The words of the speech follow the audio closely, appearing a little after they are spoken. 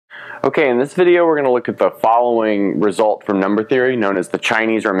Okay, in this video we're going to look at the following result from number theory known as the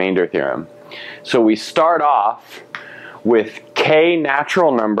Chinese Remainder Theorem. So we start off with k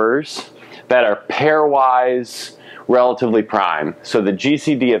natural numbers that are pairwise relatively prime. So the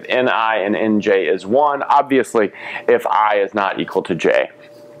GCD of ni and nj is 1, obviously if I is not equal to j.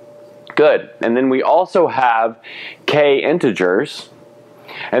 Good. And then we also have k integers.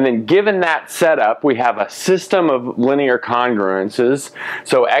 And then given that setup, we have a system of linear congruences.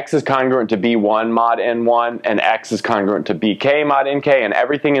 So x is congruent to b1 mod n1, and x is congruent to bk mod nk, and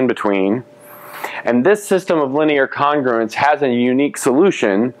everything in between. And this system of linear congruence has a unique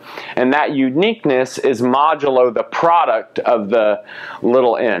solution, and that uniqueness is modulo the product of the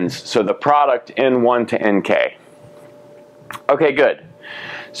little n's. So the product n1 to nk. Okay, good.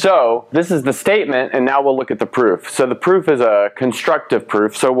 So this is the statement, and now we'll look at the proof. So the proof is a constructive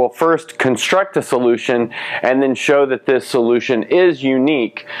proof. So we'll first construct a solution and then show that this solution is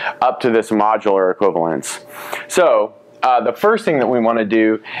unique up to this modular equivalence. So the first thing that we want to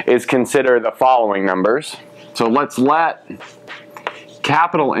do is consider the following numbers. So let's let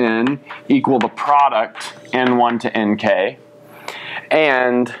capital N equal the product n1 to nk,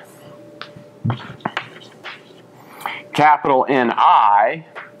 and capital Ni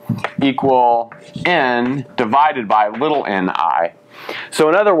equal n divided by little ni. So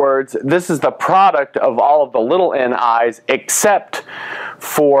in other words, this is the product of all of the little ni's except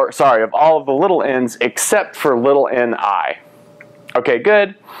for, of all of the little n's except for little ni. Okay,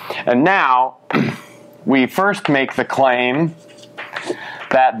 good. And now we first make the claim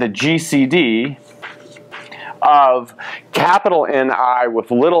that the GCD of capital Ni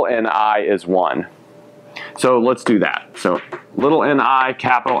with little ni is 1. So let's do that. So little ni,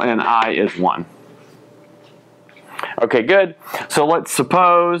 capital Ni is 1. Okay, good. So let's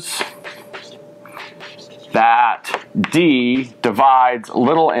suppose that D divides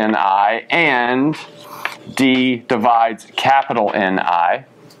little ni and D divides capital Ni.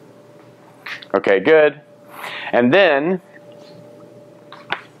 Okay, good. And then,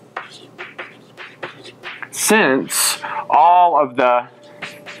 since all of the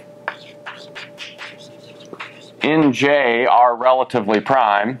nj are relatively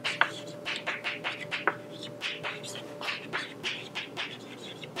prime,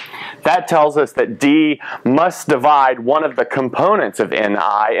 that tells us that D must divide one of the components of Ni.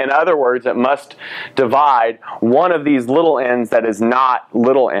 In other words, it must divide one of these little n's that is not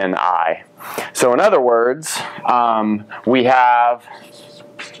little ni. So in other words, we have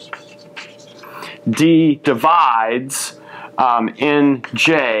D divides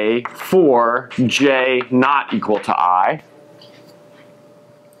nj for j not equal to I.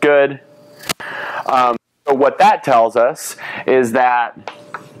 Good. So what that tells us is that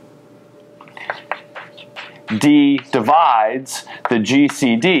D divides the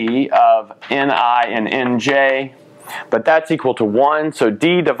GCD of Ni and Nj, but that's equal to 1, so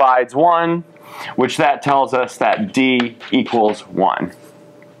D divides 1, which that tells us that D equals 1.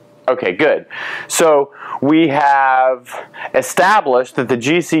 Okay, good. So we have established that the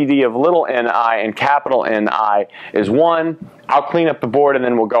GCD of little ni and capital Ni is 1. I'll clean up the board and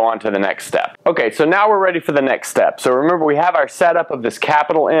then we'll go on to the next step. Okay, so now we're ready for the next step. So remember, we have our setup of this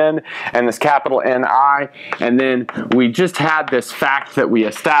capital N and this capital Ni, and then we just had this fact that we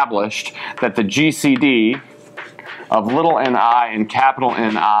established that the GCD of little ni and capital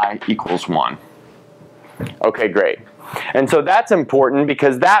Ni equals 1. Okay, great. And so that's important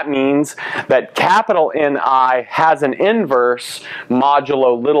because that means that capital Ni has an inverse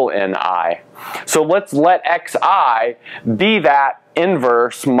modulo little ni. So let's let xi be that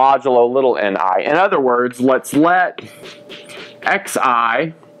inverse modulo little ni. In other words, let's let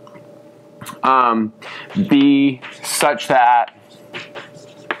xi be such that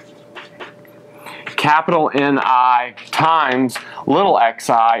capital Ni times little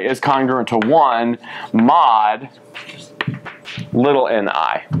xi is congruent to 1 mod little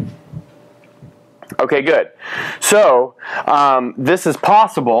ni. Okay, good. So this is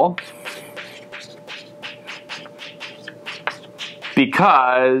possible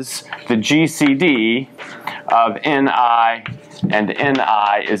because the GCD of Ni and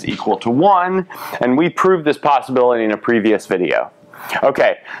Ni is equal to 1, and we proved this possibility in a previous video.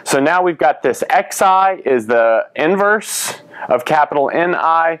 Okay, so now we've got this xi is the inverse of capital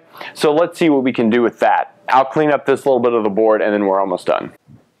Ni, so let's see what we can do with that. I'll clean up this little bit of the board and then we're almost done.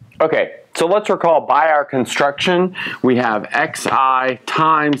 Okay, so let's recall by our construction, we have xi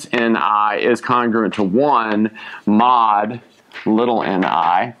times Ni is congruent to 1 mod little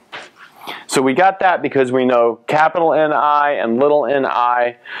ni. So we got that because we know capital Ni and little ni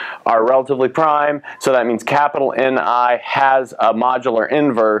are relatively prime, so that means capital Ni has a modular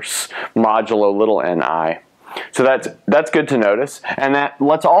inverse modulo little ni. So that's good to notice. And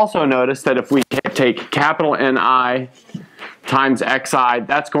let's also notice that if we take capital Ni times xi,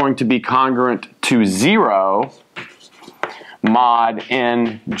 that's going to be congruent to 0 mod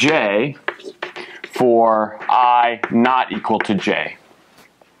nj for I not equal to j.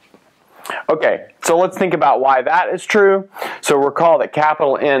 Okay, so let's think about why that is true. So recall that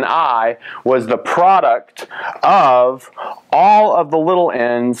capital Ni was the product of all of the little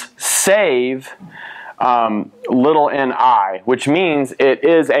n's save little ni, which means it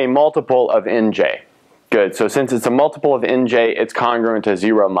is a multiple of nj. Good, so since it's a multiple of nj, it's congruent to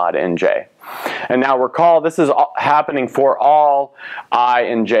 0 mod nj. And now recall, this is happening for all I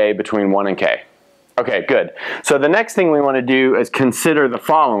and j between 1 and k. Okay, good. So the next thing we want to do is consider the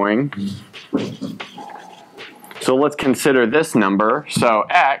following. So let's consider this number. So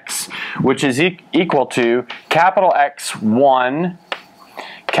x, which is equal to capital X1,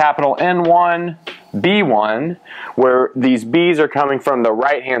 capital N1, B1, where these b's are coming from the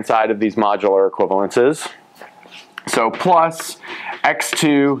right-hand side of these modular equivalences. So plus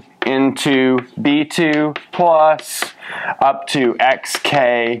x2 into b2 plus up to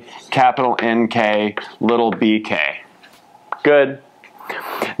xk, capital NK, little bk. Good.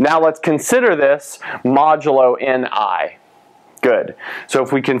 Now let's consider this modulo ni. Good. So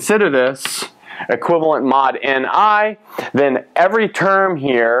if we consider this equivalent mod ni, then every term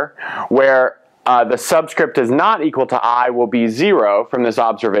here where the subscript is not equal to I will be 0 from this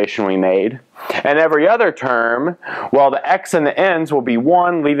observation we made. And every other term, well, the x and the n's will be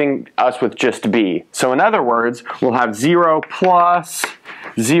 1, leaving us with just b. So in other words, we'll have 0 plus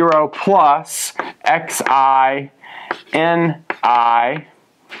xi ni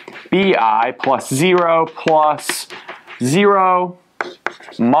bi plus 0 plus 0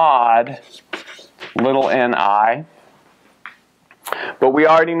 mod little ni. But we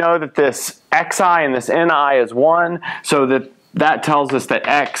already know that this xi and this ni is 1, so that tells us that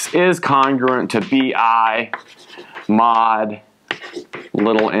x is congruent to bi mod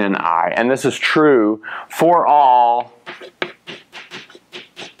little ni. And this is true for all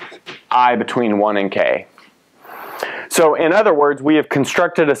I between 1 and k. So in other words, we have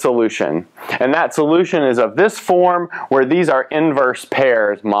constructed a solution. And that solution is of this form, where these are inverse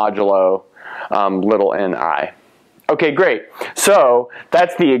pairs modulo little ni. Okay, great. So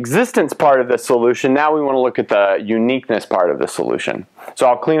that's the existence part of the solution. Now we want to look at the uniqueness part of the solution. So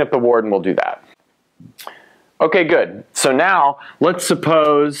I'll clean up the board and we'll do that. Okay, good. So now let's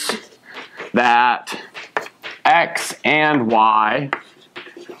suppose that x and y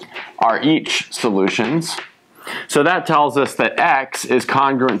are each solutions. So that tells us that x is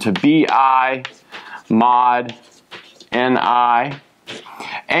congruent to bi mod ni,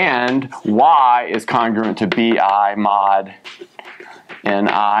 and y is congruent to bi mod ni,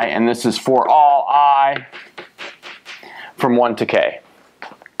 and this is for all I from 1 to k.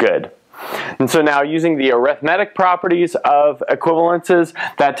 Good. And so now using the arithmetic properties of equivalences,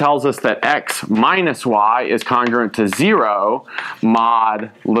 that tells us that x minus y is congruent to 0 mod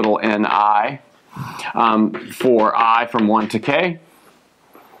little ni for I from 1 to k.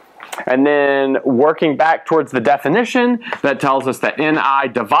 And then working back towards the definition, that tells us that ni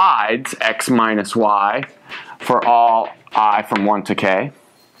divides x minus y for all I from 1 to k.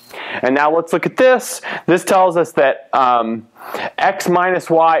 And now let's look at this. This tells us that x minus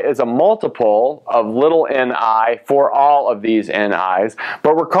y is a multiple of little ni for all of these ni's.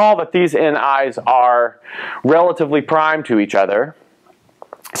 But recall that these ni's are relatively prime to each other.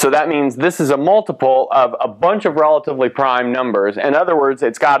 So that means this is a multiple of a bunch of relatively prime numbers. In other words,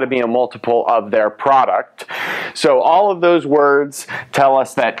 it's got to be a multiple of their product. So all of those words tell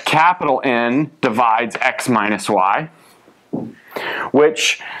us that capital N divides x minus y,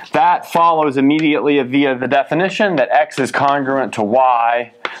 which that follows immediately via the definition that x is congruent to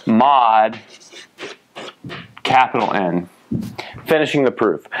y mod capital N. Finishing the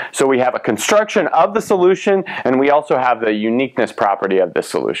proof. So we have a construction of the solution, and we also have the uniqueness property of this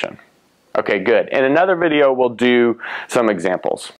solution. Okay, good. In another video, we'll do some examples.